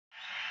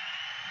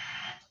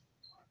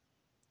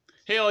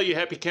Hey all you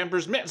happy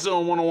campers,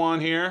 MattZone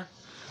 101 here.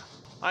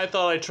 I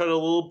thought I'd try a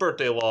little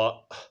birthday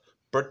log.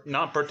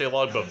 Not birthday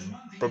log,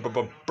 but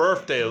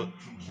birthday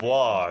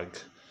vlog.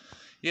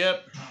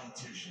 Yep.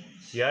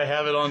 Yeah, I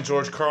have it on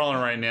George Carlin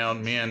right now.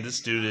 Man,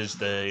 this dude is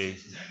the...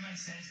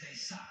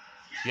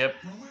 Yep.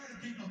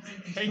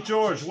 Hey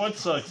George, what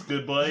sucks,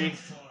 good buddy?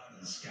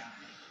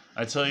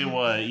 I tell you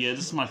what, yeah,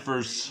 this is my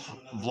first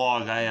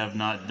vlog I have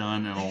not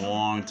done in a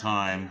long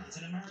time.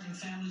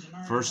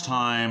 First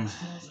time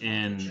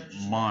in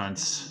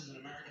months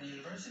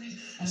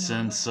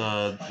since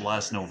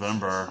last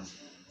November.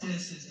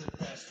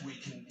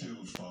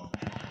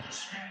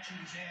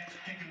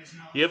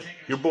 Yep,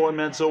 your boy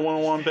MattZone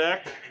 101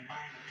 back.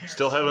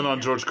 Still having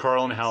on George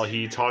Carlin how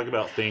he talked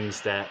about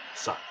things that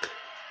suck.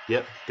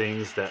 Yep,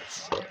 things that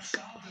suck.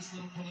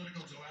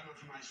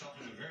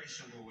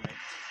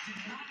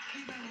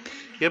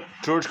 Yep,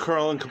 George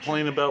Carlin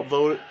complained about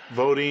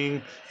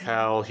voting,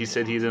 how he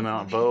said he did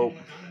not vote.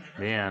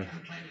 Man,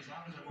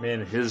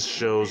 his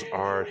shows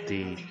are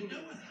the...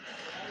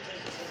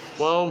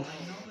 Well,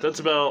 that's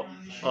about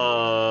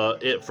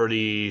it for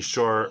the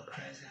short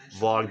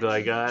vlog that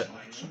I got.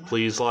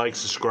 Please like,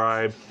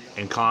 subscribe,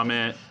 and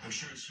comment.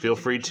 Feel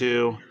free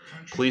to.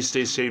 Please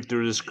stay safe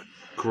through this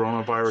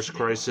coronavirus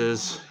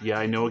crisis. Yeah,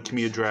 I know it can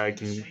be a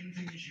drag.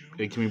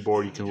 It can be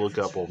bored. You can look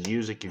up old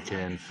music. You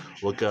can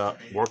look up,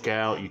 work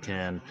out. You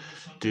can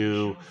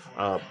do,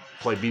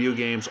 play video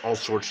games, all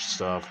sorts of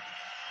stuff.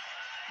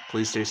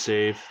 Please stay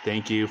safe.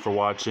 Thank you for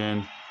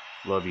watching.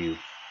 Love you.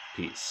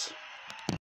 Peace.